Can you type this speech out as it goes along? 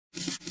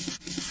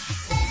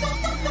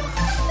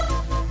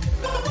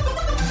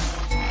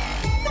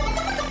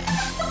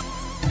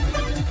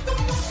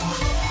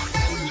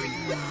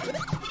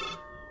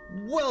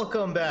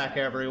Welcome back,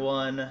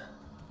 everyone.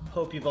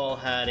 Hope you've all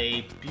had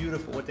a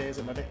beautiful, what day is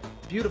it, Monday?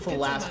 Beautiful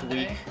It's last a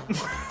Monday.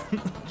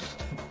 week.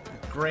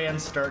 Grand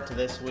start to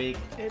this week.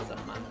 It's a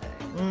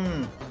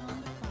Monday.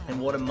 And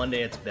what a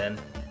Monday it's been.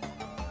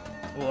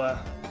 Well,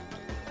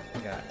 I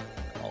got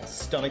all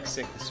stomach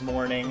sick this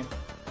morning.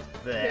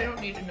 They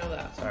don't need to know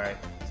that. Sorry.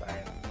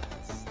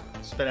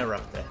 It's been a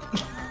rough day.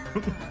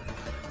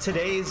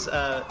 Today's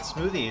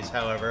smoothies,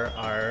 however,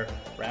 are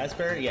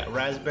raspberry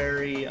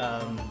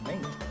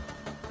mango.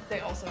 They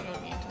also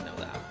don't need to know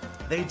that.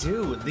 They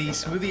do. The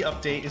smoothie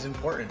update is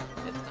important.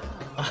 It's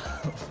not.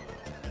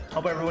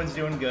 Hope everyone's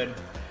doing good.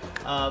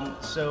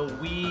 So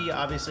we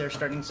obviously are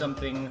starting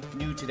something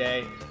new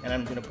today, and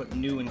I'm going to put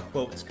new in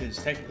quotes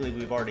because technically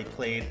we've already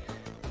played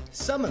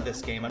some of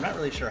this game. I'm not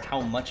really sure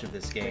how much of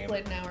this game. We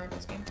played an hour of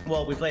this game.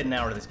 Well, we played an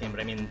hour of this game, but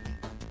I mean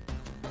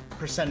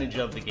percentage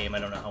of the game. I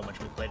don't know how much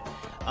we played.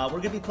 We're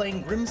going to be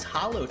playing Grimm's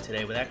Hollow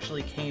today, which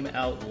actually came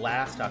out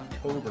last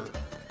October,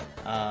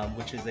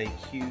 which is a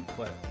cute,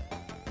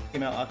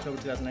 came out October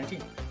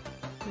 2019.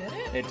 Did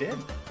it? It did.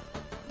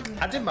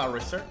 I did my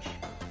research.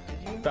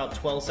 Did you? About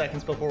 12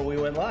 seconds before we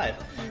went live.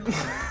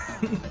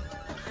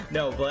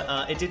 No,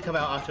 but it did come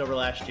out October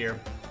last year.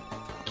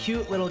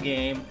 Cute little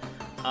game.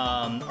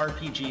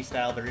 RPG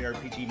style, very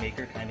RPG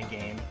Maker kind of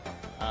game.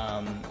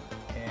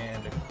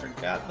 And I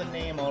forgot the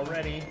name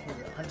already. Was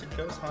it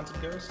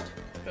Haunted Ghost?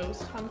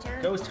 Ghost Hunter?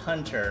 Ghost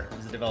Hunter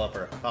is the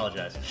developer.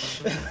 Apologize.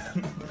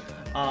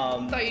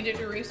 I thought you did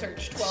your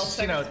research 12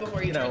 seconds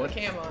before you turned the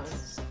cam on.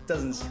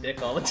 Doesn't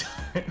stick all the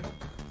time.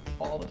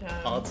 All the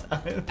time. All the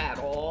time. At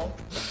all.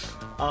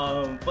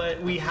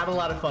 But we had a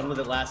lot of fun with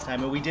it last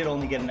time, and we did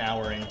only get an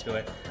hour into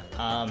it.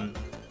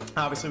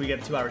 Obviously, we got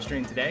a 2-hour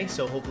stream today,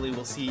 so hopefully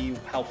we'll see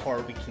how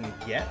far we can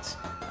get.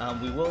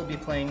 We will be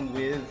playing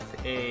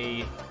with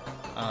a...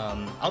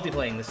 I'll be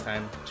playing this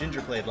time.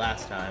 Ginger played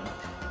last time.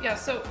 Yeah,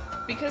 so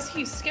because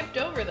he skipped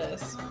over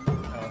this,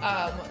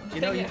 the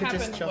thing that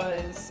happened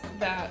was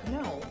that,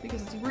 no,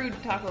 because it's rude to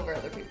talk over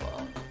other people.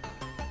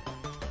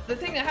 The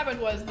thing that happened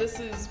was this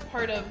is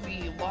part of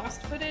the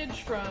lost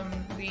footage from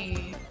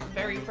the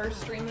very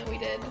first stream that we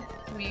did.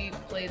 We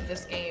played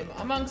this game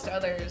amongst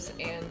others,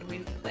 and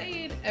we've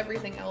played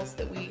everything else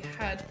that we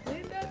had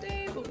played that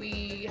day, but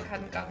we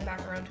hadn't gotten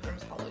back around to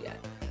Grimm's Hollow yet.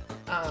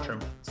 True.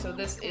 So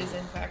this is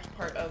in fact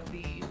part of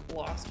the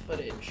lost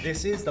footage.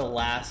 This is the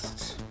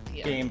last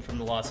game from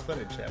the lost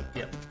footage.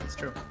 Yep, it's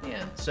true.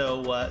 Yeah.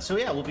 So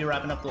yeah, we'll be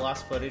wrapping up the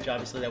lost footage.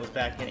 Obviously, that was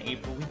back in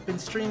April. We've been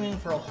streaming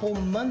for a whole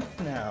month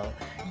now.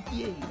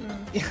 Yay!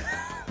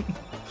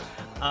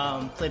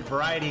 Played a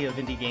variety of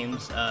indie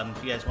games.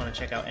 If you guys want to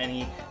check out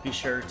any, be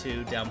sure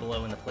to down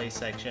below in the play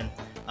section.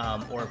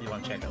 Or if you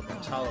want to check out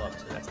Grimm's Hollow,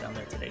 obviously that's down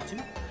there today too.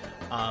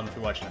 If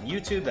you're watching on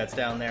YouTube, that's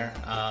down there.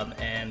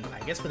 And I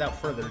guess without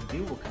further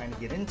ado, we'll kind of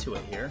get into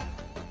it here.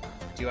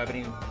 Do you have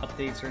any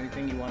updates or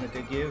anything you wanted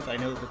to give? I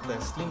know that the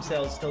Steam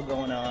sale is still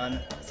going on.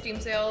 Steam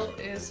sale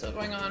is still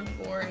going on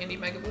for Indie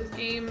Mega Booth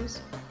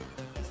games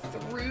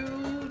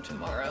through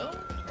tomorrow.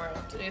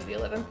 Today's the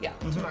 11th? Yeah,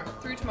 tomorrow.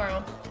 Through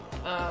tomorrow.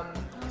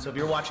 So if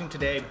you're watching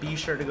today, be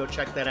sure to go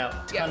check that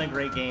out. Ton of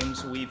great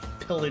games. We've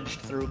pillaged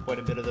through quite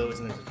a bit of those,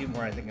 and there's a few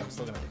more I think I'm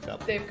still going to pick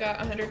up. They've got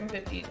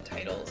 150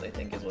 titles, I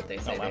think is what they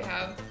say they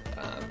have,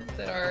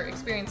 that are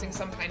experiencing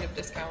some kind of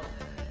discount.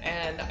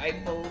 And I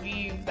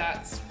believe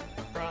that's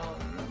from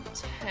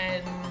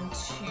 10 to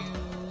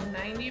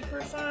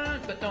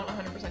 90%, but don't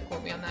 100%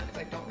 quote me on that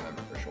because I don't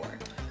remember for sure.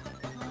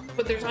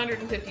 But there's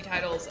 150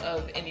 titles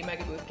of Indie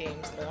Mega Booth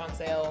games that are on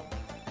sale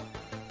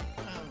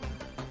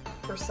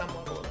for some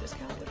level of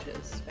discount, which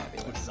is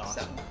fabulous. Which is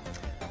awesome.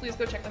 So, please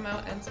go check them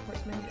out and support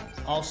some indie games.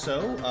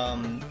 Also,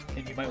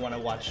 if you might want to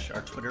watch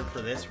our Twitter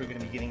for this, we're going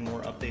to be getting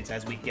more updates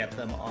as we get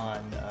them on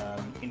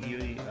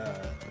Indie,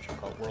 what you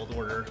call World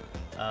Order,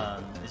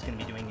 is going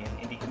to be doing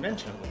an indie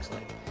convention, it looks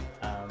like.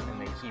 And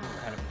they keep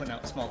kind of putting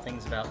out small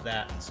things about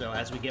that. So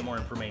as we get more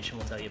information,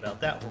 we'll tell you about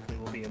that. Hopefully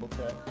we'll be able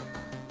to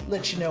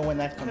let you know when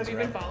that comes around.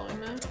 Have you been following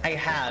that? I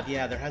have,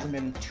 yeah. There hasn't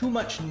been too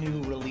much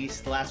new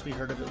released. The last we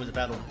heard of it was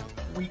about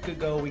a week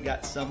ago. We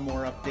got some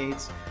more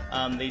updates.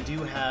 They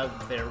do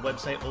have their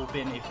website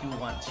open if you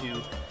want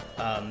to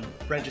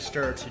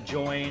register to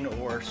join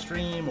or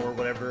stream or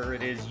whatever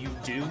it is you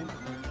do.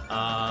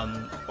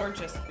 Or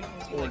just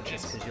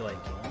because you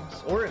like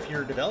games. Or if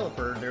you're a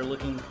developer, they're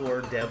looking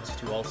for devs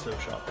to also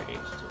show off their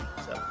games too.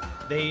 So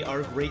they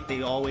are great.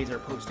 They always are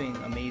posting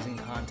amazing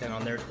content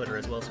on their Twitter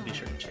as well, so be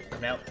sure to check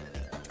them out.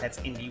 That's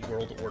Indie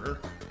World Order.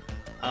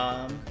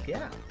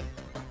 Yeah.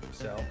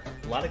 So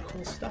a lot of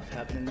cool stuff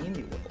happening in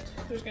the indie world.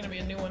 There's going to be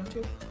a new one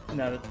too.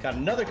 Now it's got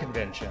another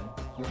convention.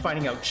 We're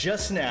finding out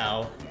just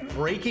now.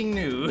 Breaking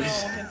news.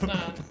 No, it's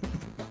not.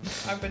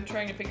 I've been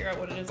trying to figure out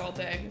what it is all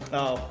day.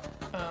 Oh.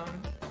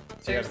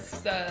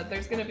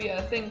 There's going to be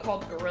a thing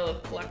called Guerrilla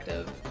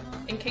Collective.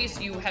 In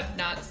case you have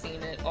not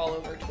seen it all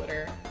over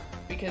Twitter,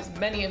 because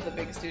many of the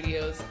big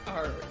studios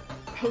are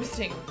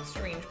posting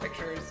strange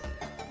pictures.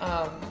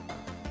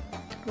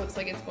 Looks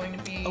like it's going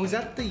to be... Oh, is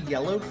that the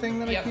yellow thing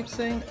that I keep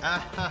saying?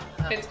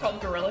 It's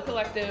called Guerrilla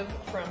Collective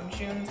from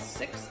June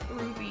 6th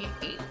through the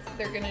 8th.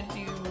 They're going to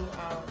do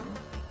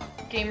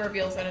game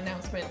reveals and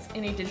announcements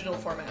in a digital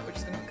format, which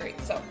is going to be great.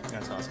 So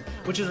that's awesome.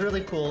 Which is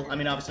really cool. I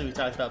mean, obviously we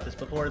talked about this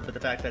before, but the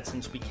fact that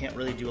since we can't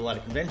really do a lot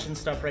of convention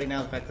stuff right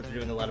now, the fact that they're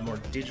doing a lot of more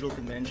digital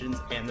conventions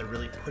and they're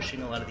really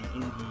pushing a lot of the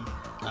indie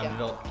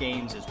developed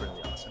games is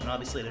really awesome. And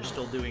obviously they're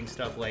still doing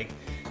stuff like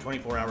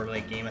 24-hour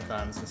like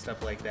game-a-thons and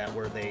stuff like that,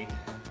 where they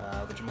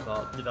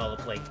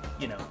develop like,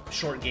 you know,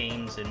 short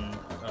games in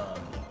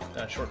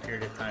a short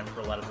period of time for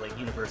a lot of like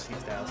university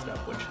style stuff,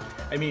 which,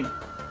 I mean,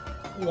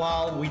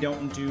 while we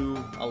don't do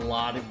a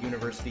lot of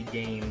university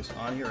games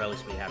on here, or at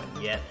least we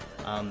haven't yet,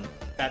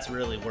 that's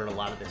really where a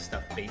lot of this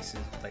stuff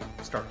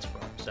starts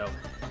from. So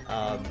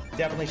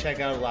definitely check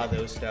out a lot of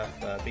those stuff.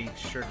 Be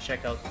sure to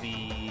check out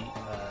the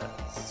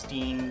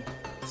Steam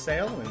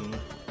sale, and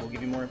we'll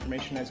give you more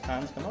information as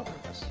cons come up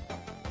with us.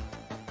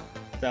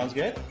 Sounds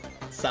good?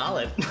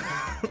 Solid.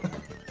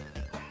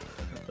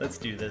 Let's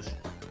do this.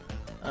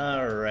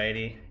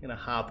 Alrighty, gonna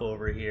hop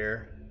over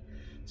here.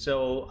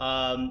 So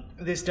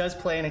this does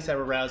play in a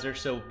cyber browser,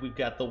 so we've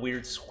got the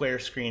weird square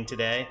screen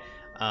today,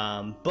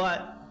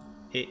 but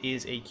it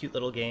is a cute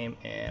little game,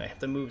 and I have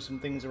to move some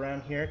things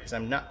around here because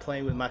I'm not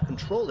playing with my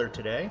controller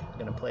today. I'm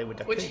gonna play with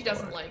the Which keyboard, he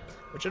doesn't like.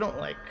 Which I don't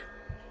like.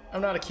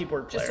 I'm not a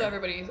keyboard player. Just so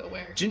everybody's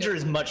aware. Ginger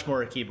is much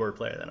more a keyboard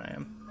player than I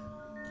am.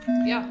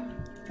 Yeah.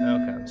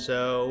 Okay,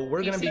 so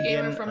we're gonna begin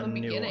gamer from a the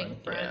new beginning,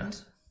 one.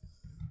 friend.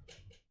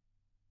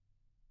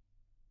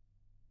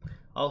 Yeah.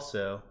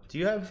 Also, do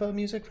you have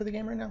music for the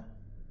game right now?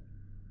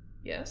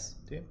 Yes.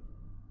 Do you?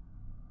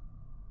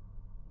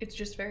 It's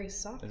just very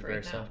soft It's right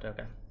very now. soft,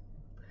 okay.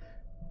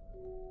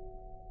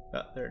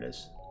 Oh, there it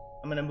is.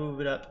 I'm gonna move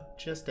it up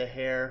just a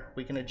hair.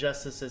 We can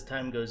adjust this as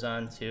time goes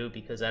on too,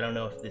 because I don't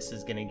know if this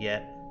is gonna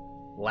get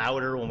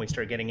louder when we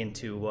start getting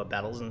into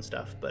battles and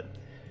stuff, but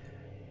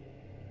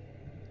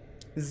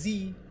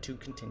Z to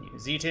continue.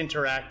 Z to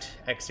interact,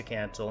 X to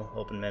cancel,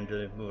 open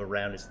menu to move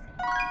around. Okay,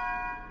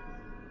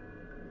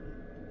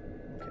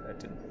 that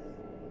didn't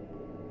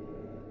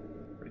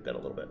break that a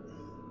little bit.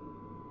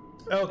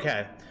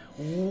 Okay.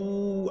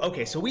 Ooh,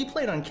 okay, so we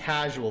played on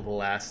casual the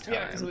last time.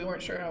 Yeah, because we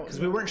weren't sure how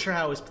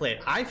it was played.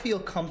 I feel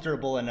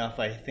comfortable enough,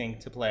 I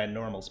think, to play on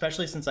normal,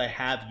 especially since I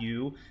have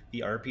you, the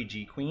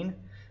RPG queen.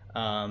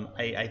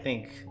 I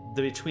think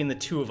between the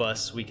two of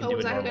us, we can do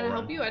a normal run. Oh, was I going to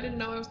help you? I didn't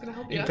know I was going to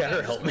help you. You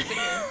better help me.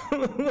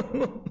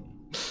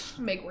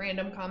 Make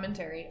random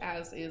commentary,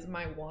 as is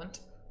my wont.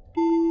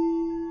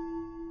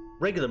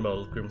 Regular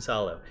mode, Grimm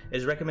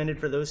is recommended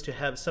for those to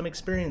have some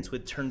experience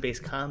with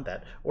turn-based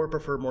combat or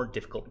prefer more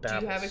difficult battles.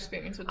 Do you have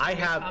experience with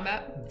turn-based combat?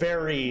 I have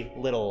very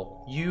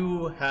little.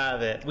 You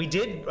have it. We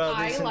did recently.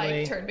 I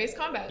like turn-based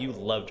combat. You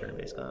love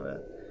turn-based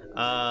combat.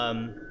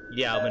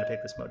 Yeah, I'm gonna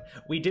pick this mode.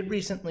 We did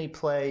recently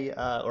play,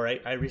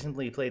 I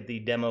recently played the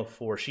demo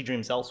for She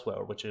Dreams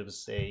Elsewhere, which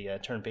is a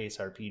turn-based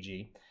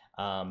RPG.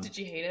 Did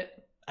you hate it?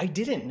 I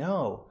didn't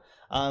know.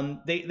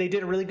 They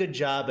did a really good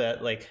job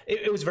at, like,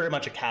 it was very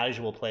much a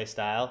casual play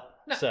style.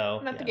 No, so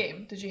not the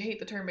game. Did you hate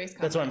the turn-based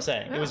combat? That's what I'm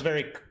saying. Oh. It was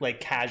very,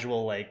 like,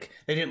 casual, like,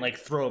 they didn't, like,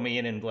 throw me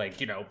in and,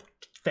 like, you know,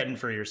 fend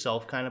for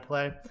yourself kind of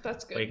play.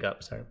 That's good. Wake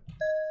up, sorry.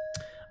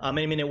 I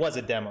mean, it was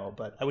a demo,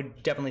 but I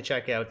would definitely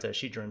check out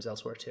She Dreams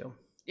Elsewhere, too.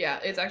 Yeah,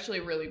 it's actually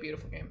a really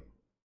beautiful game.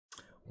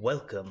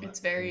 Welcome,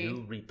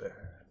 New Reaper.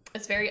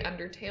 It's very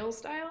Undertale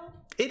style.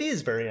 It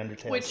is very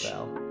Undertale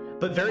style,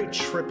 but very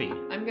trippy.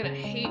 I'm gonna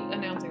hate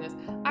announcing this.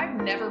 I've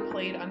never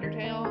played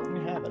Undertale.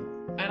 You haven't.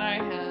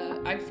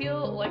 And I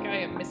feel like I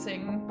am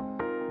missing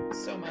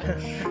so much.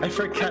 I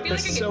forgot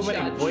there's so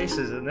many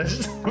voices in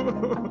this.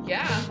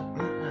 Yeah.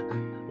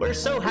 We're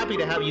so happy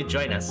to have you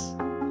join us.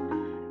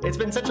 It's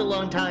been such a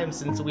long time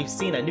since we've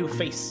seen a new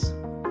face.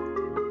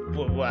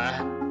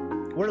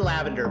 We're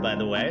Lavender, by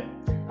the way.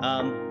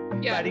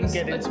 Yeah, I didn't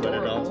get into adorable. it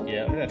at all.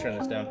 Yeah, I'm gonna turn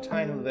this down a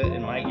tiny bit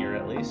in my ear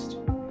at least.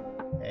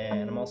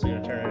 And I'm also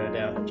gonna turn it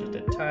down just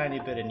a tiny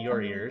bit in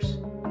your ears.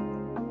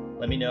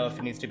 Let me know if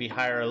it needs to be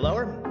higher or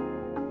lower.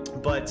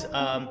 But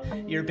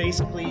you're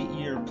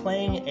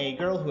playing a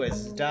girl who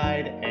has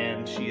died,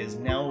 and she is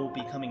now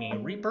becoming a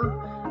Reaper,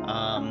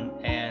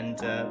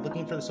 and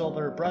looking for the soul of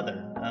her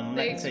brother.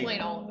 They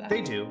explain all of that.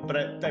 They do,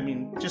 but I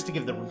mean, just to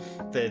give the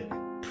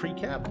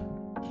pre-cap.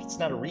 It's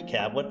not a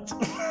recap. What?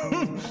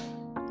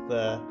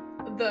 The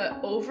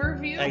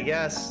overview? I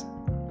guess.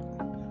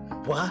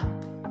 What?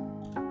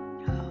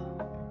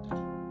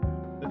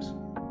 Oops.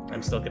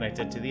 I'm still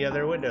connected to the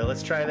other window.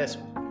 Let's try this.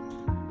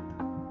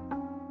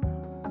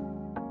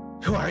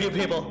 Who are you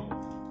people?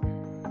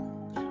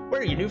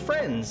 Where are your new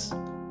friends?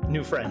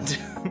 New friend.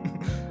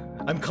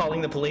 I'm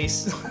calling the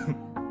police.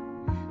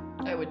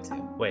 I would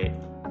too. Wait.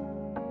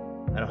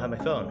 I don't have my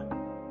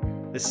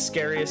phone. The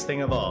scariest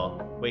thing of all,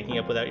 waking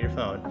up without your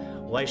phone.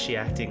 Why is she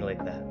acting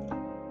like that?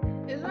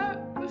 Is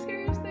that the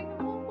scariest thing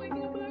of all,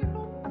 waking up without your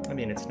phone? I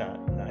mean, it's not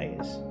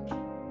nice.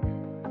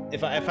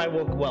 If I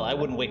woke, well, I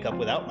wouldn't wake up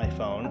without my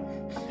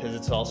phone, because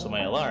it's also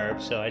my alarm,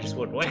 so I just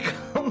wouldn't wake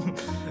up.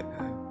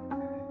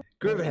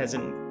 Grimm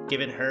hasn't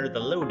given her the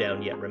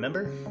lowdown yet,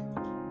 remember?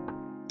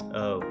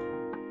 Oh.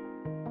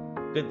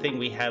 Good thing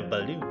we have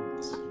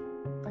balloons.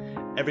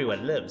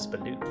 Everyone loves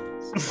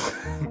balloons.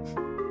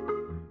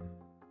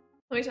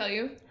 Let me tell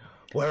you.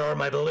 Where are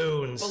my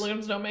balloons?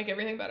 Balloons don't make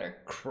everything better.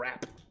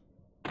 Crap.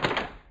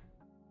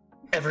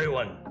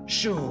 Everyone,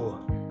 shoo.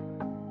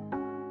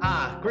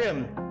 Ah,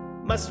 Grimm,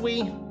 must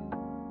we?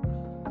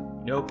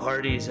 No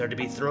parties are to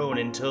be thrown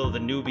until the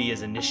newbie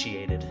is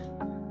initiated.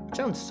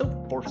 Sounds so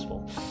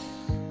forceful.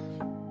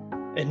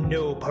 And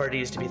no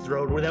party is to be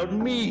thrown without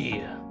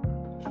me.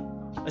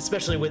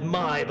 Especially with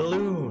my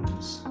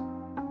balloons.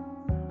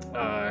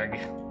 Ugh.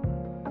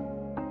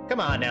 Come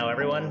on now,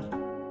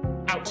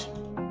 everyone. Out.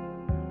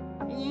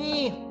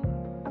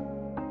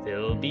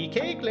 There'll be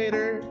cake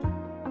later.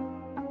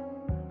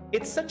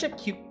 It's such a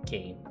cute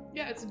game.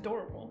 Yeah, it's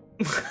adorable.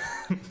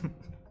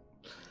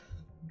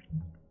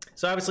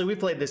 So obviously we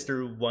played this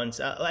through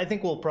once. I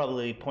think we'll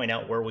probably point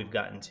out where we've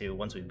gotten to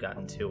once we've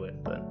gotten to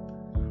it, but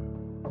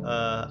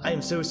I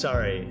am so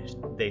sorry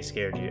they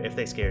scared you, if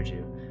they scared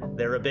you.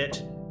 They're a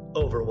bit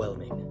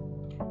overwhelming.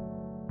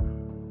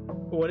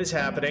 What is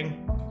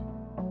happening?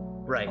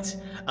 Right,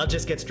 I'll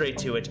just get straight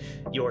to it.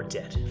 You're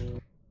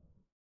dead.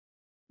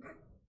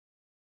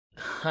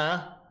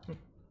 Huh?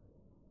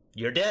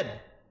 You're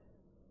dead.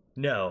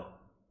 No,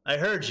 I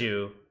heard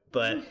you,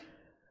 but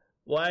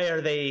why are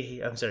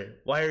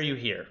you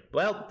here?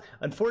 Well,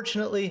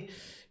 unfortunately,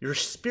 your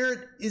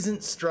spirit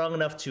isn't strong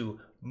enough to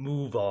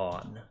move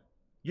on.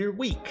 You're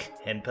weak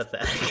and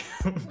pathetic.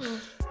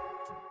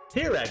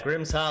 Here at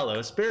Grimm's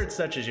Hollow, spirits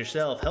such as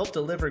yourself help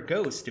deliver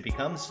ghosts to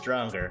become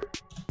stronger.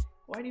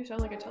 Why do you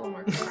sound like a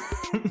telemarketer?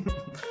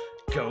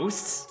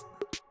 Ghosts?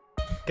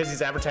 Because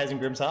he's advertising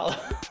Grimm's Hollow.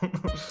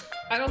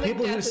 I don't think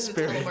Death is a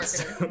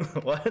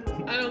telemarketer. What?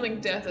 I don't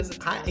think Death is a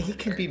telemarketer. He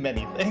can be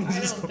many things.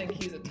 I don't think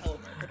he's a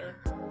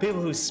telemarketer. People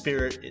whose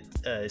spirit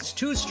is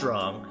too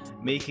strong,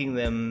 making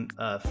them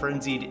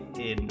frenzied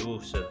in...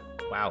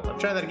 Wow, let's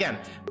try that again.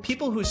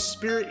 People whose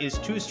spirit is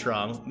too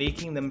strong,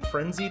 making them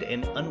frenzied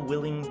and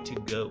unwilling to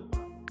go.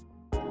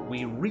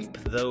 We reap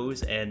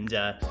those, and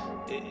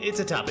it's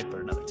a topic for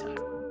another time.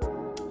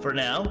 For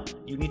now,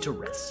 you need to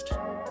rest.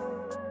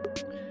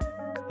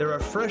 There are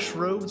fresh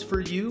robes for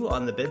you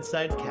on the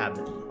bedside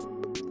cabinet.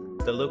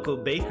 The local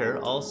baker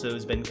also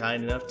has been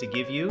kind enough to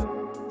give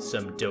you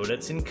some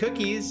donuts and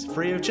cookies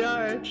free of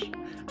charge.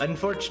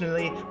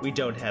 Unfortunately, we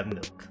don't have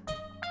milk.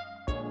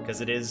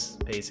 Because it is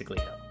basically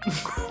hell.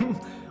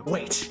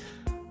 Wait.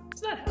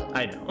 It's not hell.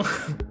 I know.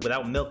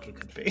 Without milk, it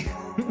could be.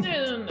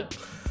 No.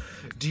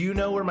 Do you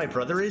know where my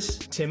brother is,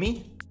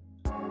 Timmy?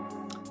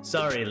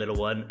 Sorry, little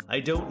one. I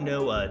don't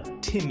know a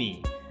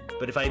Timmy.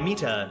 But if I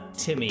meet a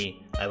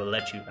Timmy, I will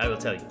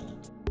tell you.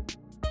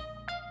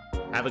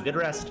 Have a good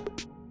rest.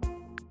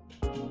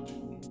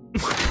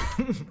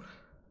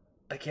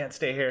 I can't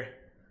stay here.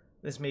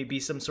 This may be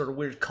some sort of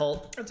weird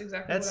cult. That's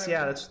exactly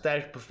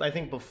I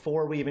think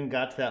before we even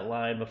got to that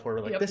line, before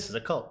we're like, this is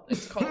a cult.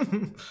 It's a cult.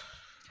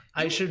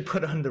 I should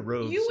put on the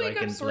robes. You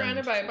wake up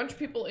surrounded by a bunch of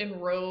people in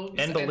robes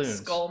and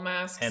skull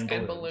masks and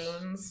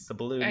balloons. The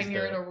balloons. And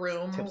you're in a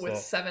room with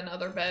 7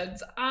 other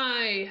beds.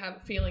 I have a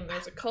feeling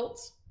there's a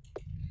cult.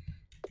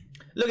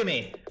 Look at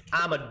me.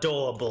 I'm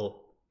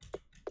adorable.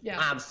 Yeah.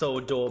 I'm so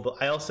adorable.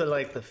 I also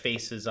like the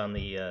faces on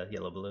the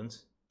yellow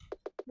balloons.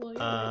 Well,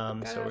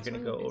 yeah, so we're gonna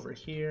go over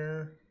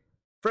here.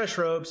 Fresh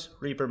robes,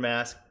 Reaper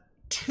mask,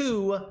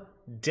 2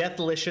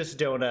 Deathlicious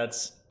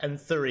donuts, and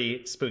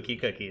 3 spooky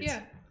cookies.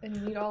 Yeah, and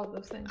you need all of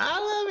those things. I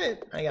love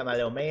it. I got my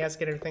little mask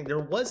and everything. There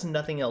was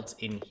nothing else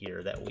in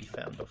here that we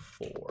found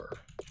before.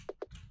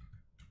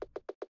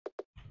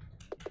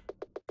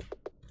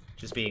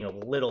 Just being a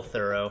little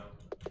thorough.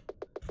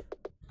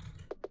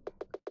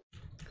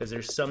 Because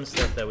there's some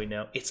stuff that we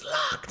know. It's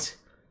locked!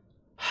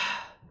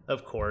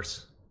 Of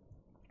course.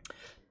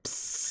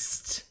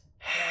 Psst!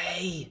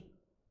 Hey!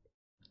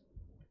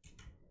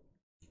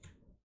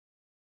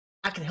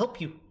 I can help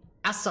you.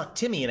 I saw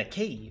Timmy in a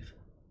cave.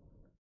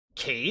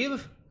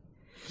 Cave?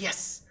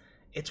 Yes,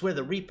 it's where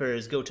the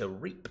Reapers go to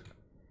reap.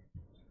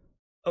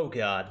 Oh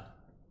god.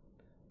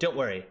 Don't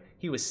worry,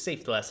 he was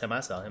safe the last time I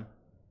saw him.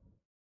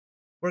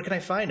 Where can I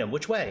find him?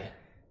 Which way?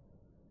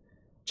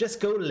 Just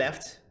go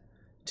left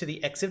to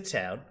the exit of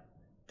town,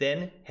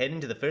 then head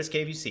into the first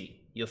cave you see.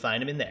 You'll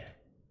find him in there.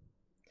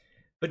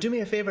 But do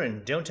me a favor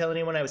and don't tell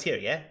anyone I was here,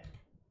 yeah?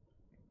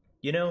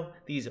 You know,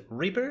 these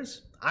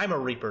Reapers? I'm a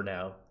Reaper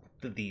now.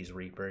 These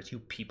Reapers, you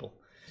people.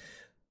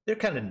 They're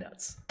kind of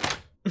nuts.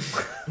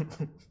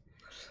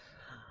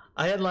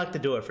 I unlocked the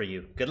door for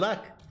you. Good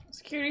luck.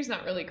 Security's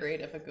not really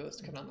great if a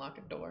ghost can unlock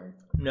a door.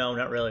 No,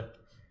 not really.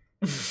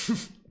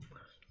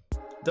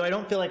 Though I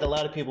don't feel like a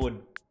lot of people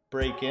would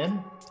break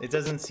in. It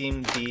doesn't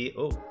seem to be...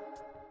 Oh,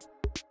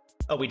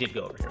 we did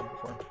go over here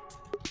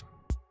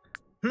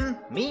before.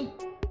 Me?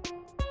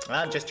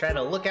 I'm just trying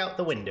to look out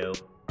the window.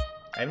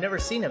 I've never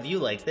seen a view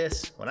like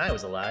this when I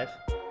was alive.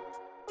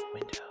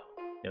 Window.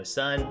 No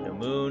sun, no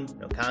moon,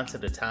 no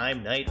concept of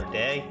time, night, or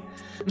day.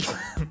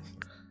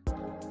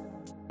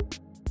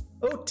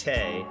 Oh,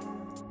 Tay.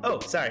 Oh,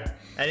 sorry.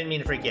 I didn't mean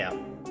to freak you out.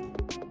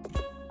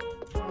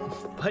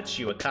 But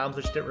you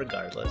accomplished it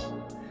regardless.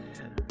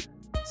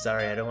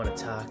 Sorry, I don't want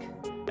to talk.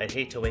 I'd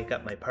hate to wake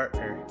up my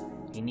partner.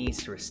 He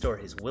needs to restore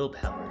his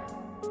willpower.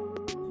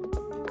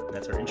 And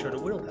that's our intro to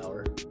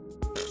willpower.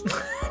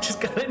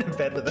 Just got into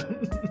bed with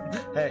him.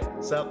 Hey,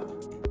 what's up?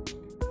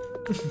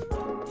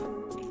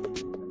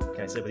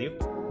 Can I sleep with you?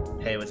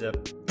 Hey, what's up?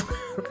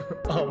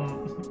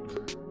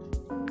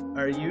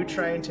 Are you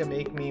trying to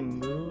make me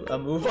move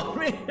on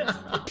me?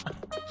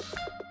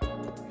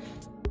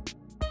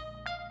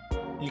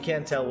 You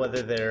can't tell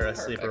whether they're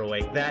asleep or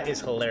awake. That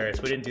is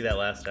hilarious. We didn't do that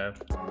last time.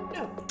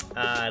 No.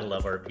 I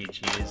love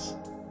RPGs.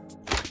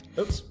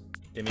 Oops.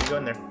 Didn't mean to go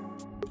in there.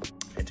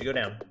 Had to go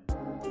down.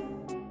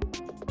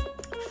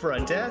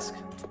 Front desk.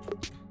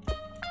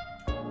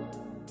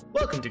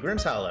 Welcome to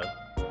Grimm's Hollow.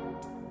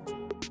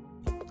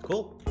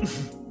 Cool.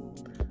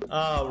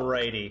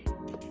 Alrighty.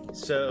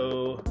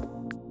 So,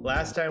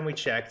 last time we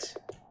checked,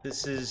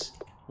 this is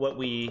what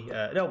we...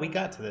 no, we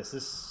got to this.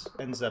 This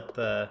ends up...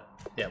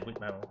 yeah,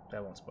 I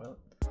won't spoil it.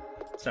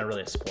 It's not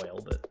really a spoil,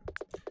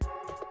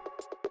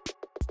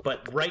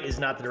 but right is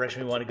not the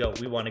direction we want to go.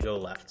 We want to go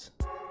left.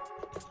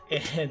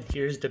 And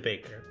here's the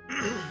baker.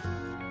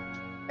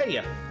 Hey,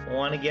 ya,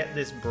 want to get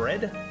this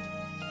bread?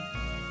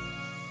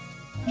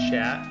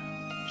 Chat,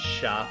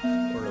 shop,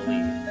 or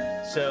leave.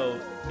 So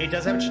it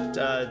does have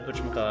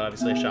whatchamacallit,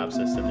 obviously a shop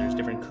system. There's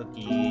different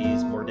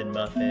cookies, Morgan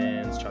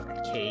muffins,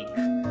 chocolate cake,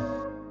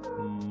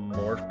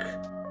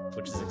 mork,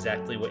 which is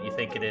exactly what you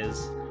think it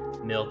is.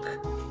 Milk,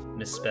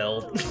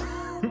 misspelled.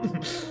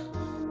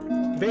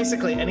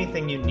 Basically,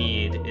 anything you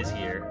need is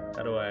here.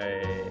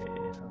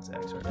 How's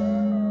that sort of?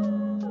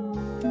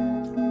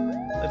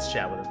 Let's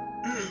chat with him.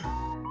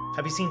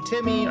 Have you seen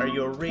Timmy? Are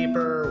you a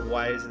reaper?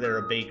 Why is there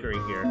a bakery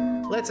here?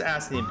 Let's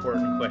ask the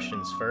important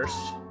questions first.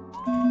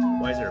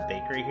 Why is there a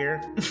bakery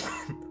here?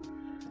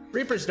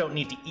 Reapers don't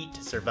need to eat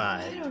to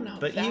survive. I don't know.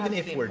 But even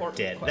if we're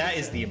dead, question. that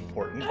is the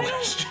important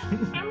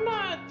question. I'm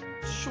not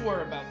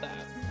sure about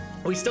that.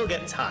 We still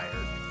get tired.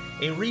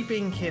 A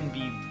reaping can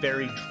be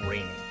very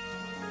draining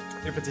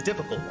if it's a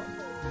difficult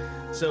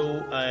one.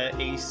 So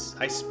I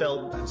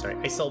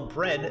sell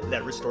bread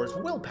that restores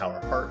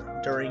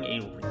willpower during a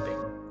reaping.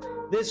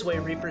 This way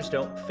reapers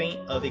don't faint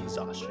of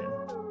exhaustion.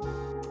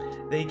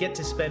 They get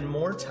to spend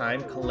more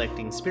time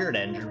collecting spirit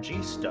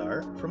energy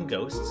star from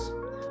ghosts.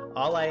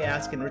 All I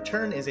ask in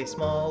return is a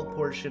small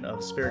portion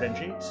of spirit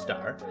energy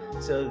star,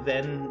 so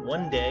then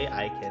one day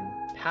I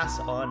can pass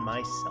on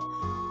myself.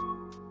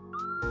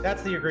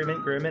 That's the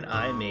agreement Grimm and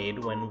I made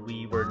when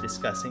we were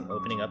discussing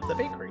opening up the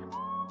bakery.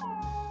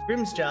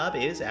 Grimm's job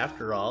is,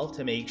 after all,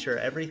 to make sure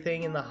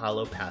everything in the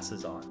hollow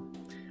passes on.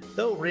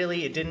 Though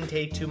really, it didn't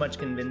take too much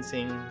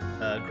convincing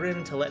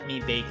Grimm to let me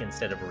bake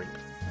instead of reap.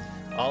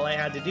 All I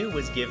had to do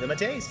was give him a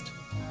taste.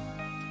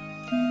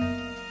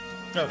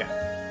 Okay.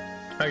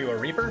 Are you a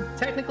reaper?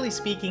 Technically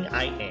speaking,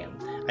 I am.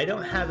 I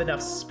don't have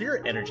enough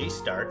spirit energy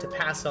star to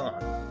pass on.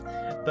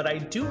 But I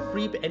do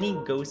reap any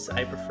ghosts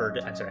I prefer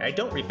to... I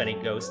don't reap any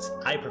ghosts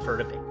I prefer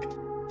to bake.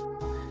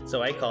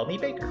 So I call me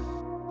Baker.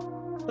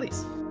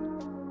 Please.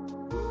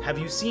 Have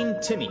you seen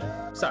Timmy?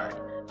 Sorry,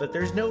 but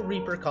there's no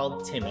reaper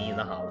called Timmy in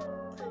the hollow.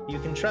 You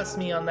can trust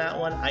me on that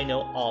one. I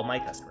know all my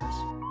customers.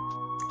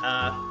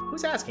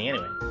 Who's asking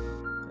anyway?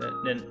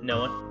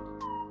 No one?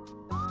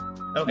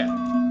 Okay.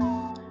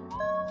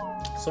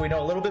 So we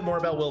know a little bit more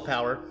about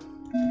willpower,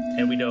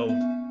 and we know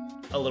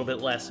a little bit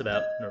less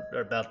about,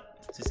 or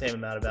about the same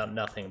amount about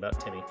nothing about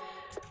Timmy.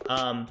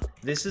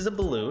 This is a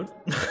balloon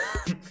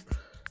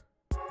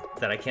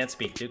that I can't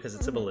speak to because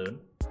it's a balloon.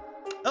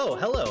 Oh,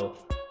 hello.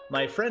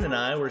 My friend and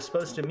I were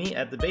supposed to meet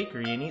at the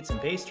bakery and eat some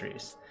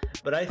pastries,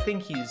 but I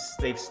think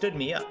they've stood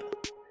me up.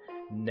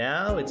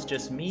 Now it's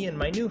just me and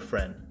my new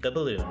friend, the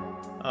balloon.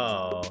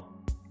 Oh.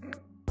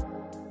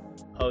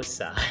 Oh,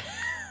 sigh.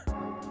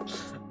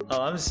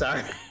 Oh, I'm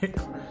sorry.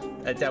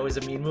 That was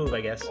a mean move,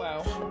 I guess.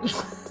 Wow.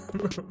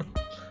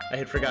 I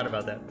had forgot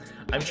about that.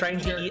 I'm trying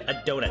to eat a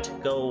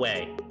donut. Go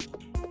away.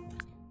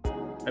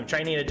 I'm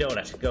trying to eat a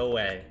donut. Go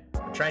away.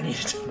 I'm trying to eat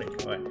a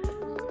donut. Go away.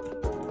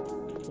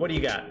 What do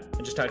you got?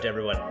 I just talked to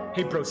everyone.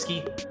 Hey,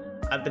 broski.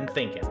 I've been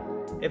thinking.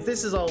 If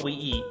this is all we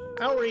eat,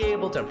 how are we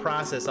able to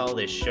process all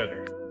this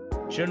sugar?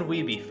 Shouldn't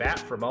we be fat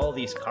from all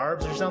these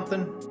carbs or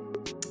something?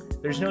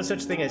 There's no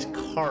such thing as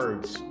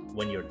carbs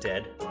when you're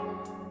dead.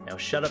 Now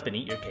shut up and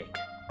eat your cake.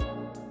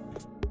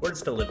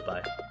 Words to live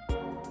by.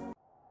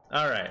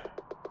 Alright.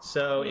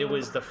 So it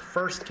was the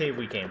first cave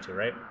we came to,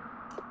 right?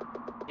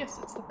 Yes,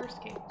 it's the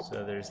first cave.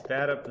 So there's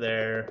that up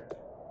there.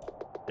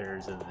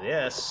 There's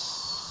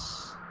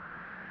this.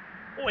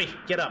 Oi,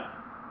 get up.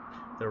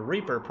 The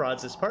Reaper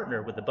prods his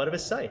partner with the butt of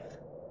his scythe.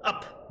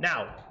 Up,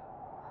 now.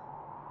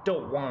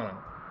 Don't want him.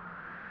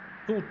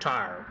 Too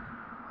tired.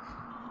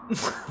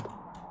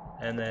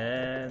 And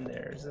then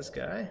there's this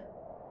guy.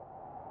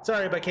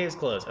 Sorry, but cave's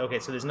closed. Okay,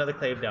 so there's another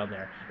cave down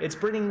there. It's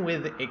brimming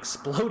with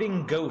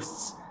exploding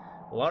ghosts,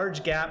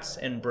 large gaps,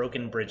 and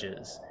broken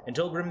bridges.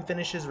 Until Grimm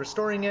finishes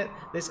restoring it,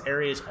 this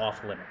area is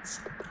off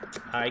limits.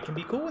 I can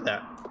be cool with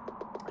that.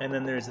 And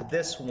then there's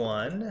this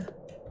one.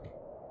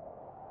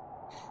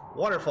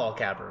 Waterfall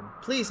Cavern.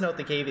 Please note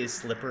the cave is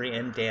slippery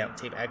and damp.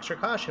 Take extra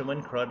caution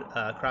when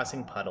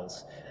crossing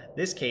puddles.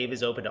 This cave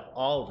is open to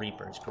all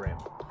Reapers, Grimm.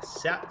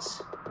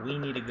 Except we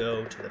need to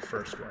go to the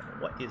first one.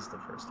 What is the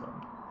first one?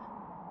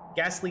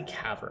 Ghastly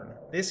Cavern.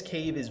 This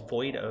cave is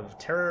void of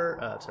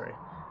territorial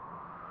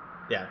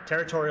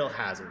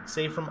hazard,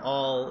 safe from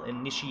all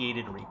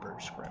initiated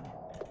Reapers, Grimm.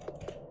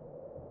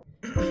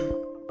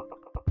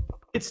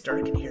 It's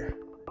dark in here.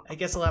 I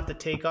guess I'll have to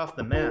take off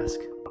the mask.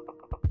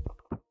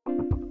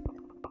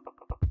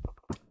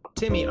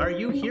 Timmy, are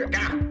you here?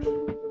 Ah!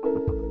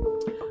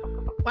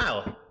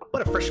 Wow,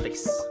 what a fresh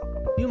face.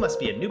 You must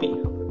be a newbie.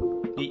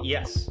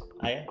 Yes,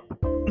 I am.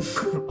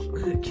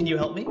 Can you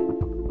help me?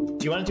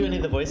 Do you want to do any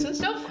of the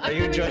voices? Nope, Are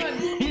you enjoying it?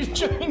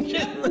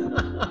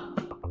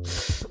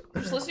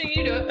 I'm just listening to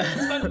you do it.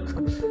 It's fun.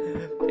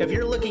 If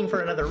you're looking for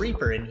another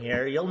Reaper in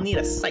here, you'll need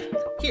a scythe.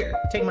 Here,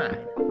 take mine.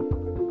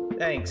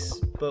 Thanks,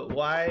 but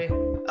why?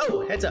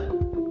 Oh, heads up.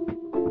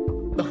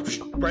 Oh,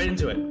 right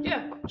into it.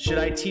 Yeah. Should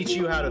I teach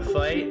you how to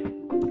fight?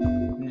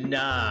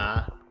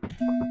 Nah.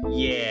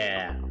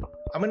 Yeah.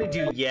 I'm gonna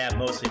do yeah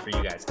mostly for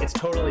you guys. It's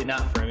totally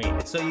not for me.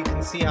 It's so you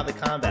can see how the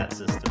combat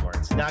system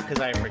works. Not because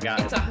I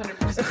forgot. It's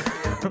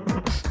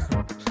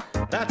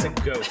 100%. That's a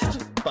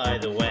ghost, by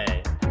the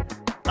way.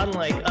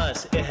 Unlike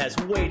us, it has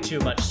way too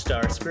much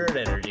star spirit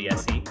energy,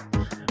 Essie.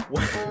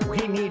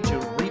 We need to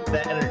reap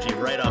that energy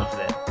right off of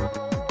it.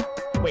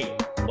 Wait,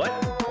 what?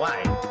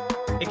 Why?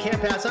 It can't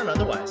pass on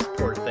otherwise,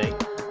 poor thing.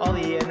 All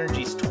the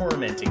energy's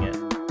tormenting it.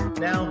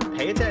 Now,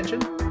 pay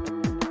attention.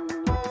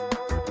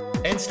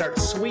 And start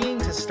swinging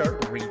to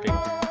start reaping.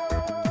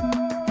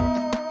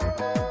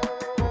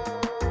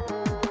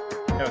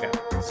 Okay,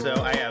 so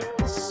I have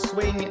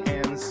swing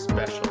and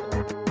special.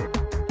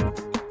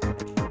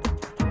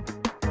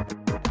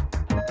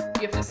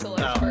 You have to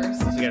select first.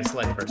 So you gotta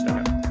select first,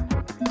 okay.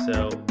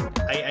 So,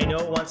 I know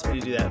it wants me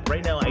to do that.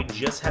 Right now, I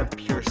just have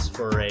Pierce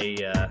for a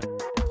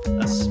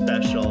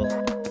special,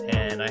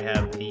 and I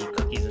have the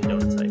cookies and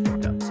donuts that I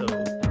picked up. So,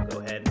 go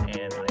ahead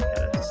and I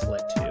gotta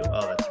select 2.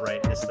 Oh, that's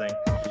right, this thing.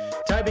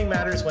 Timing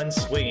matters when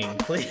swinging.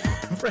 Please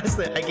press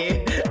the. I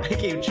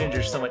gave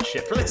Ginger so much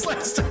shit for this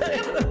last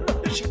time.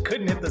 She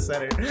couldn't hit the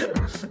center.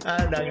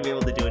 I'm not gonna be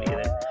able to do it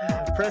either.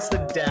 Press the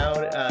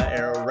down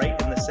arrow right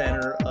in the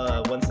center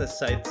once the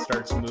scythe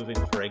starts moving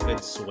for a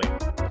good swing.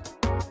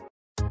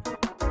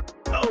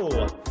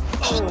 Oh,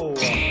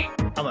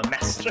 I'm a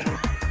master.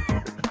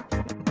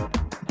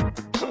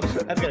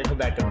 That's gonna come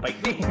back to bite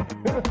me.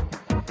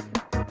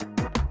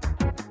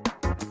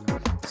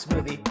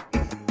 Smoothie.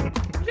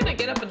 You're gonna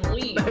get up and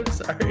leave. I'm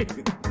sorry.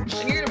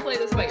 And you're gonna play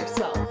this by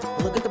yourself.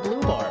 Look at the blue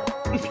bar.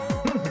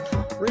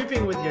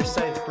 Reaping with your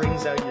scythe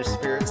brings out your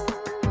spirit's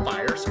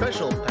fire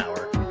special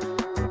power.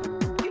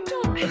 You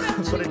don't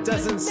have to. But it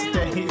doesn't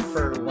stay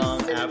for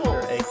long after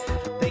a...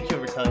 Thank you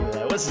for telling me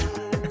that.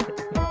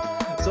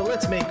 So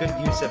let's make good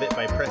use of it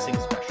by pressing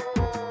special.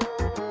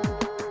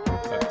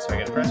 Okay, so I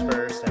gotta press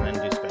first and then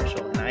do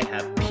special. And I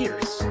have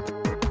Pierce.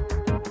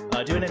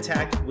 Do an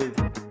attack with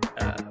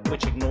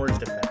which ignores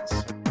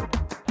defense.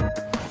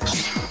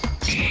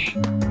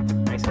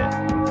 Nice hit.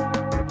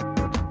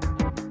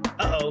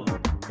 Uh-oh,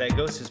 that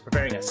ghost is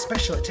preparing a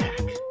special attack.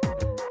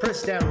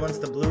 Press down once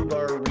the blue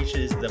bar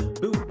reaches the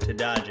boot to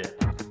dodge it.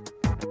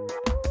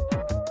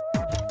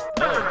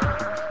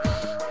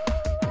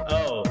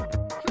 Oh.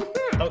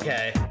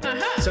 Okay.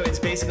 So it's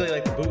basically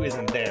like the boot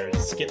isn't there, it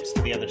just skips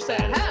to the other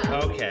side.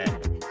 Okay.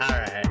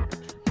 Alright.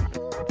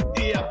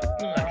 Yep,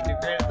 I'm not gonna do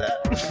great at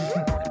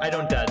that. I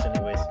don't dodge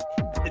anyways.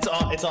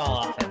 It's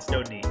all offense,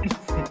 no need.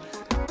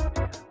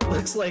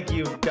 Looks like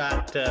you've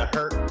got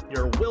hurt.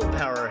 Your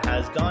willpower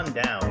has gone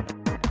down.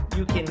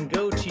 You can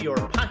go to your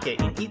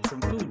pocket and eat some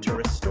food to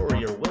restore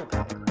your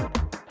willpower.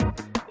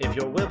 If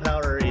your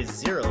willpower is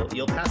 0,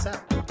 you'll pass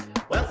out.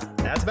 Well,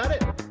 that's about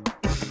it.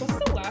 What's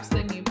the last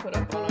thing you put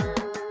up on our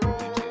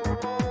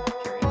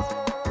YouTube? Curious.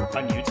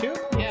 On YouTube?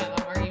 Yeah,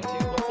 on our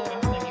YouTube. What's the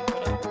last thing you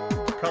put up?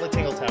 Probably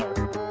Tingle Tower.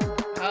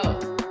 Oh,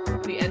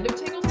 the end of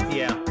Tingle Tower?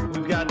 Yeah,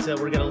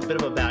 we're getting a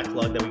bit of a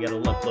backlog that we gotta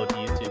upload to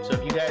YouTube. So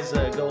if you guys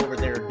go over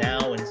there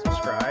now and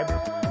subscribe,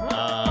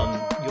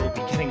 you'll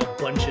be getting a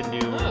bunch of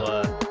new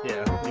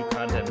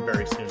content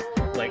very soon.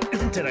 Like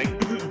tonight,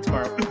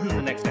 tomorrow,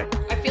 the next day.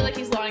 I feel like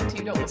he's lying to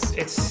you. Don't listen.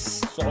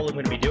 It's all I'm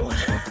gonna be doing.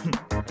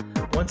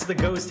 Once the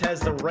ghost has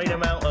the right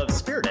amount of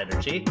spirit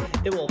energy,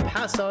 it will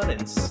pass on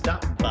and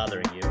stop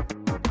bothering you.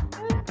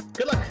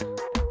 Good luck.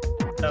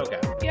 Okay.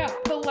 Yeah,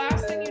 the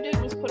last thing you did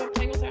was put up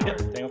Tangle Tower. Yep,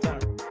 Tangle Tower.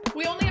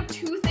 We only have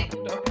 2 things.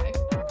 Okay.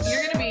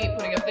 You're gonna be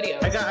putting up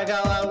videos. I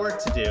got a lot of work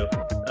to do.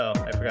 Oh,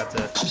 I forgot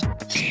to.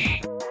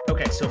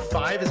 Okay, so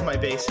 5 is my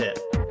base hit.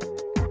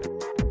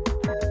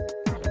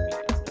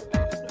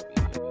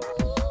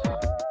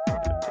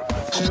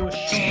 Oh,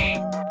 shit.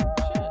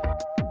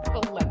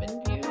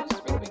 11 views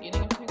for the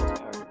beginning of Tangle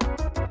Tower.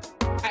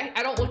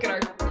 I don't look at our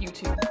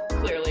YouTube,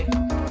 clearly.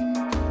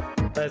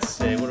 Let's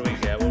see, what do we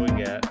got?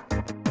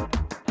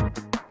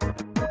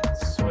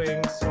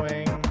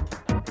 Swing.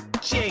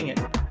 Dang it!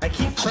 I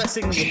keep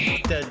pressing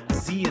the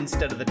Z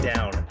instead of the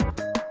down.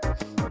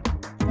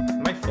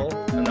 Am I full?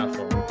 I'm not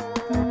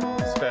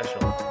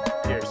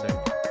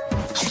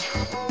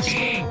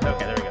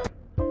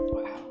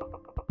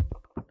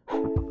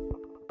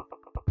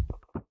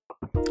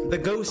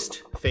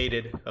ghost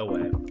faded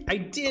away. I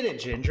did it,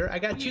 Ginger. I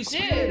got two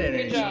spirit Good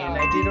energy job.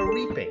 and I did a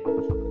reaping.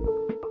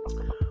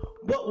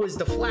 What was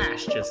the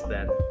flash just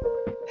then?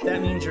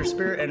 That means your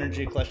spirit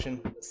energy collection.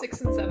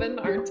 6 and 7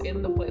 aren't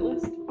in the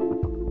playlist.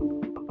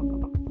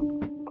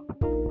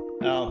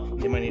 Oh,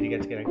 you might need to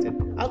get connected.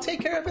 I'll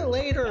take care of it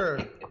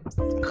later.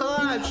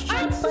 Gosh,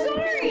 I'm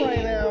sorry.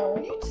 Right now.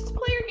 You just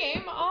play your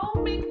game. I'll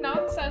make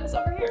nonsense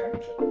over here.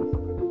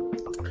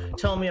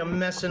 Tell me I'm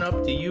messing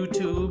up the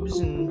YouTubes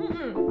and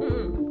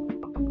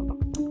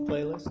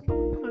playlist.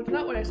 That's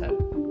not what I said.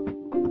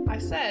 I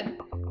said,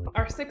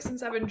 are 6 and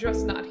 7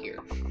 just not here?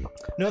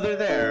 No, they're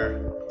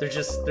there. They're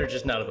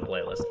just not on the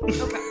playlist.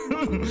 Okay.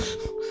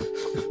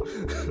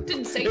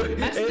 Didn't say you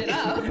messed it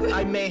up.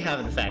 I may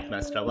have in fact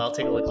messed it up. I'll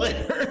take a look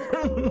later.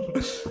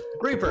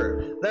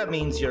 Reaper, that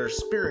means your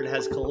spirit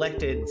has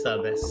collected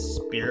some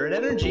spirit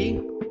energy.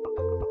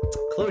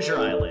 Close your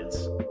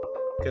eyelids.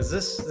 Because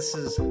this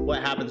is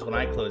what happens when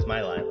I close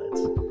my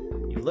eyelids.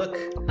 You look.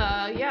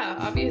 Yeah,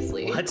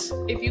 obviously. What?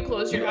 If you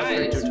close your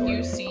eyes,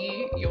 you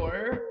see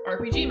your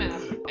RPG map.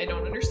 I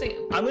don't understand.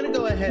 I'm gonna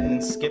go ahead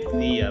and skip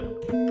the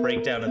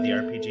breakdown of the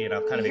RPG, and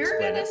I'll kind of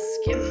explain it. You're gonna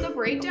skip the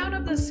breakdown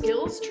of the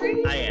skills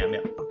tree? I am,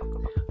 yeah.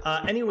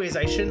 Anyways,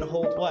 I shouldn't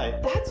hold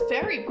what? That's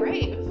very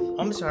brave.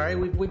 I'm sorry,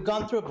 we've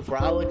gone through it before.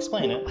 I'll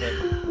explain it.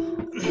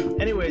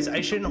 But anyways, I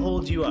shouldn't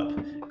hold you up.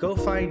 Go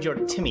find your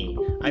Timmy.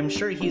 I'm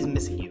sure he's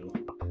missing you.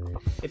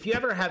 If you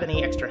ever have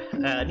any extra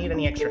need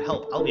any extra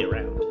help, I'll be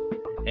around.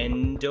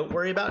 And don't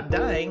worry about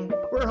dying.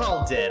 We're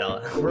all dead.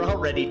 We're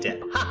already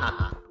dead. Ha ha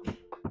ha.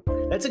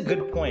 That's a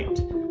good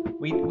point.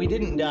 We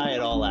didn't die at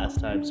all last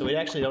time, so we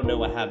actually don't know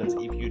what happens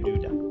if you do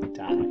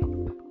die,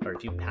 or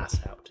if you pass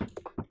out.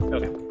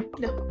 Okay.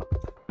 No.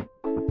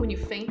 When you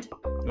faint.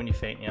 When you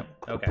faint, yeah.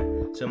 Okay.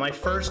 So my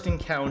first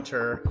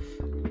encounter.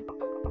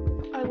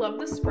 I love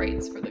the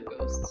sprites for the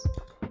ghosts.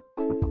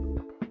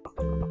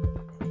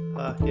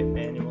 Pocket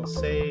manual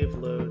save,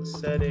 load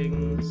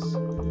settings.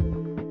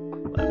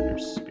 Lavender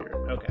spirit.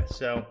 Okay,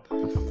 so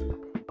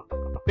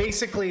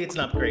basically it's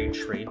an upgrade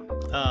tree.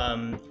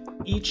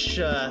 Each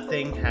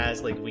thing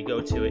has, like, we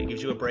go to it,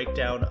 gives you a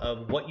breakdown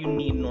of what you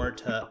need in order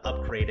to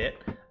upgrade it.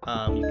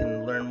 You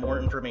can learn more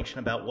information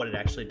about what it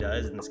actually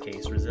does. In this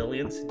case,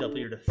 resilience, double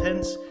your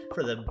defense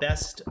for the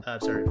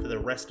for the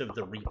rest of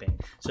the reaping.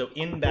 So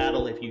in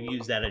battle, if you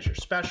use that as your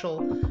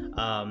special,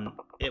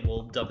 it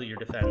will double your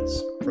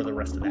defense for the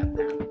rest of that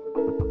battle.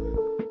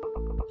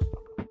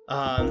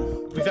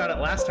 We found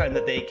out last time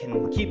that they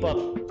can keep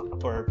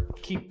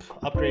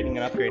upgrading and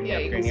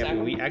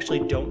upgrading. We actually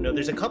don't know.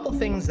 There's a couple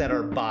things that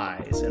are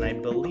buys, and I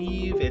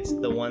believe it's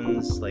the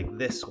ones like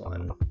this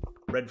one.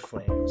 Red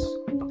Flames.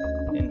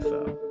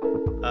 Info.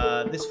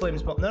 This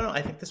Flames... No,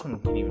 I think this one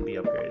can even be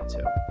upgraded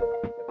too.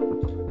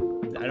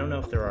 I don't know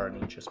if there are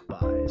any just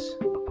buys.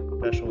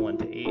 Special 1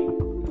 to 8.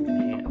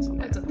 Enhance.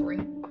 That's a 3.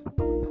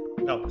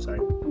 Oh, sorry.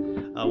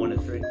 1 to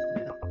 3. Yeah.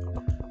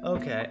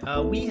 Okay,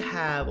 we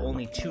have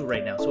only 2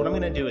 right now, so what I'm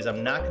going to do is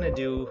I'm not going to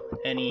do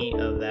any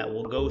of that.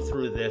 We'll go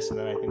through this, and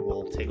then I think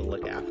we'll take a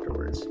look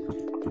afterwards.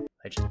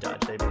 I just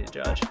dodged. I made a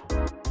dodge.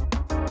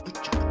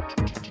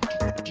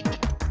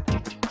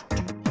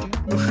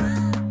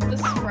 The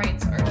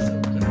sprites are so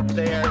cute.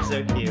 They are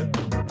so cute.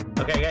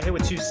 Okay, I got hit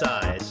with 2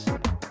 sighs. We're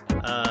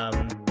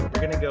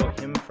going to go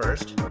him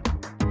first. 8.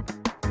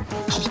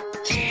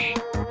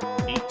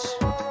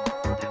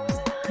 That was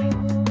a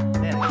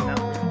 9. Man, I cannot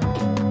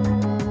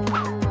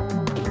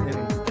read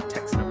the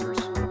text numbers.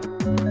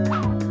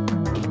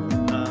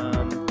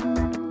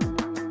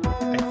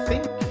 I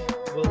think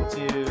we'll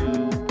do,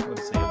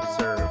 let's see,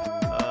 observe.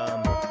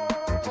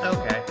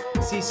 Okay.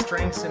 See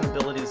strengths and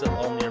abilities of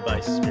all nearby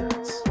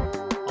spirits.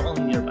 All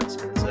nearby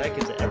spirits. So that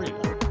gives it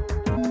everybody.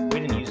 We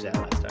didn't use that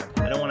last time.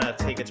 I don't want to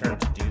take a turn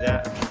to do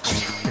that. I'm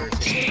just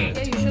curious.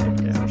 Yeah, you should,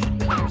 because you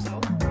should heal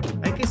yourself.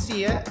 I can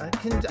see it.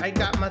 I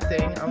got my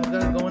thing. I'm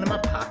gonna go into my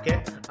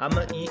pocket. I'm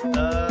gonna eat spooky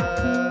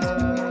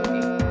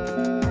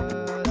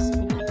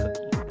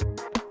cookie.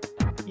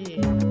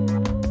 Yeah.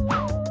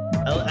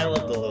 I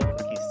love the little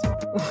cookies too.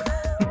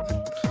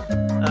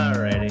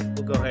 Alrighty,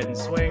 we'll go ahead and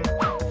swing.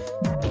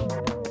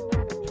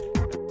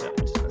 Yep,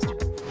 just missed it.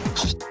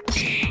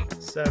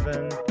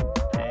 7,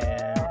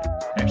 and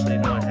actually,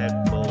 no,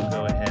 we'll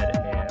go ahead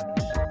and do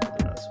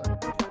another swing.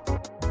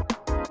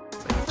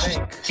 I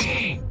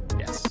think.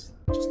 Yes,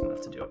 just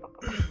enough to do it.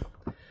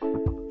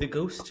 The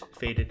ghost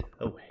faded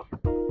away.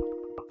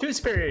 To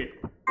spirit.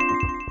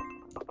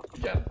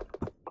 Good job.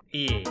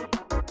 Yeah.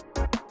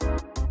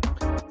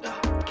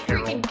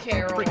 Freaking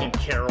Carol. Freaking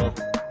Carol.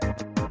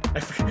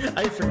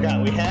 I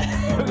forgot we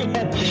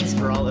had things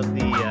for all of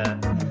the.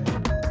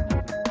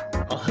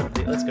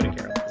 Let's go to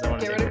Carol. I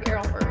want to Get rid of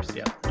Carol first.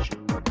 Yeah.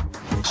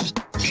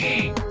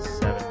 7.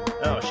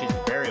 Oh, she's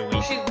very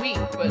weak. She's weak,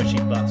 but she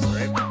buffs,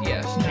 right?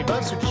 Yeah. She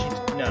buffs, or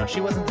no? She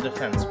wasn't the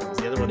defense ones.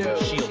 The other ones were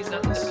shield. She's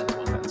not the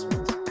defense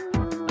one.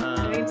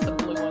 I think it's the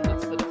blue one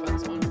that's the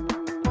defense one.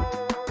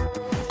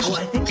 Well,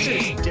 I think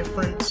there's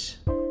different.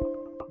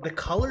 The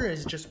color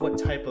is just what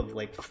type of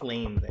like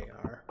flame they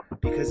are.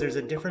 because there's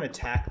a different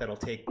attack that'll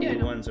take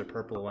blue ones or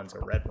purple ones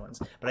or red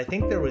ones. But I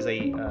think there was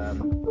a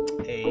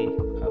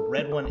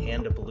red one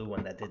and a blue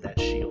one that did that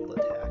shield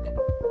attack.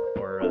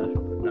 Or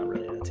not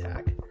really an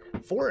attack.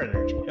 4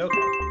 energy.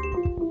 Okay.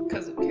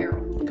 Because of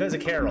Carol. Because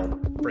of Carol.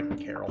 Freaking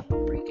Carol.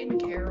 Freaking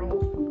Carol.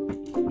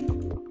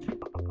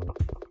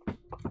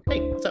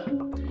 Hey, what's up?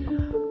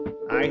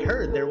 I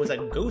heard there was a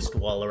ghost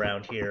wall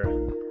around here,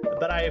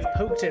 but I have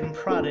poked and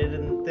prodded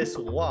in this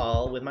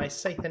wall with my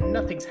scythe and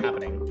nothing's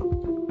happening.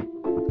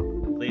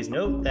 Please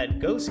note that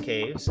ghost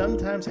caves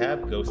sometimes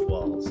have ghost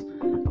walls.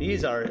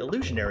 These are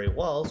illusionary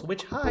walls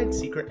which hide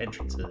secret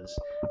entrances.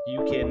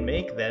 You can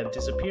make them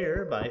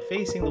disappear by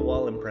facing the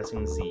wall and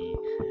pressing Z.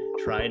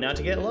 Try not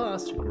to get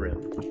lost,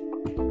 Grimm.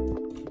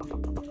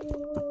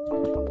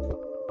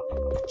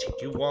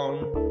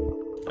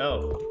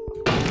 Oh,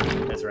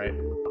 that's right.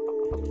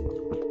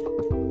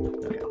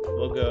 Okay,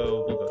 we'll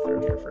go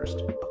through here first.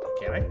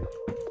 Can I?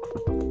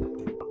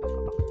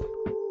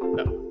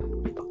 No.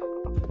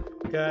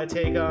 Gotta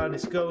take on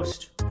this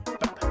ghost.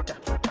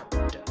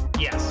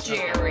 Yes.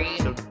 Jerry.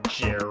 So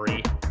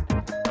Jerry.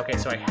 Okay,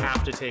 so I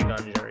have to take on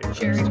Jerry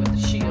first. Jerry's with the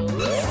shield.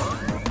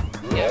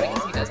 Yeah,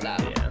 because he does that.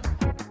 Yeah.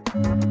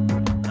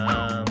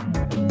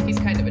 He's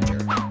kind of a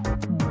jerk.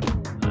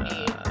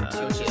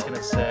 I was just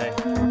gonna say.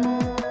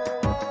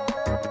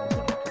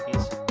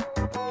 Cookies.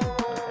 Okay.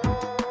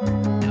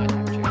 Now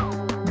attack Jerry.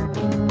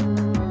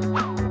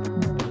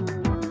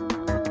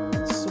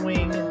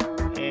 Swing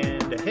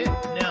and a hit.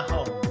 No.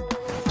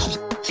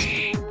 0.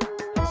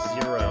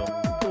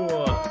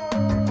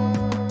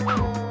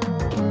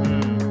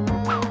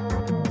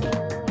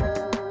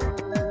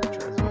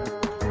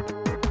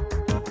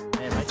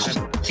 Man, my time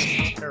is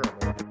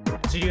terrible.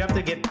 So you have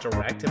to get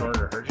direct in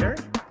order to hurt Jerry?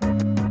 I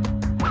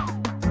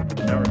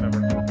don't remember.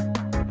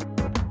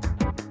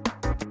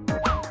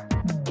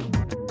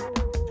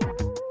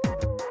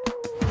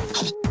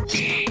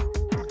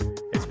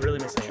 It's really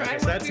missing. Okay,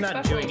 so that's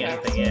not doing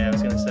anything. Yeah, I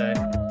was gonna say.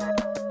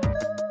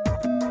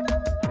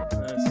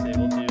 Let's see,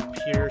 we'll do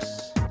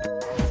Pierce.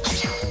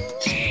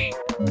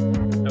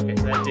 Okay,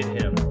 so that did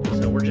him.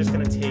 So we're just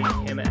gonna take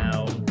him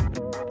out.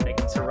 I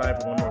can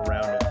survive one more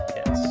round of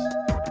hits.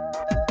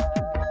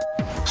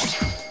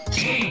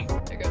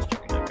 There goes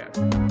Jerry. Okay.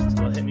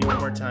 So he'll hit me one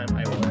more time.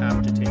 I will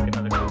have to take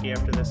another cookie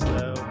after this,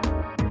 though.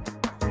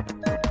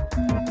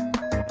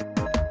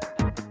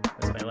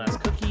 That's my last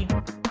cookie.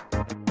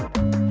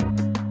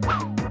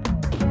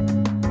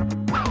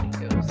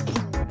 Ghosts.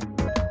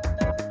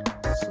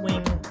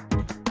 Swing.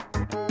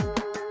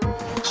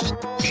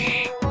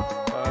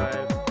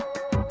 5.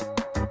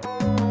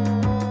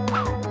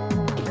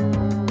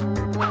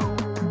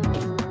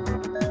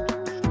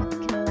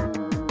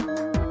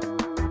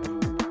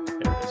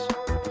 There it is.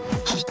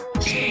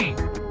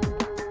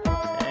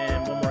 And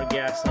one more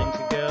gasling to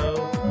go.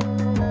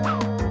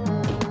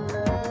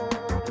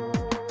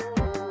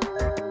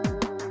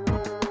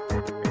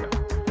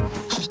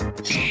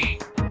 There you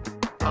go.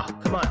 Oh,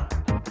 come on.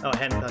 Oh, I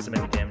hadn't caused him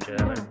any damage yet,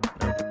 have I?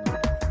 No.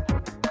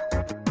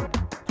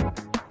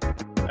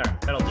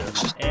 Alright, that'll do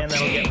it. And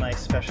that'll get my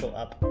special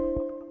up.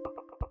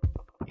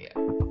 Yeah.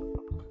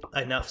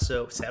 Enough,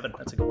 so 7.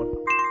 That's a good one.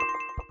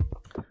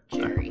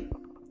 Jerry.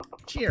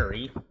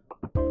 Jerry,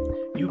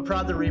 you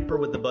prod the Reaper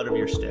with the butt of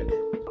your stick.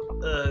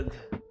 Ugh.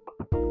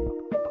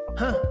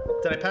 Huh,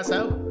 did I pass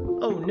out?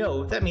 Oh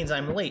no, that means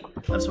I'm late.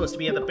 I'm supposed to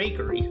be at the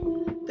bakery.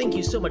 Thank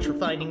you so much for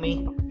finding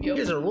me. Yep.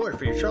 Here's a reward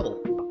for your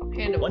trouble.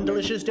 Hand him 1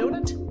 delicious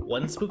donut,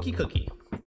 1 spooky cookie.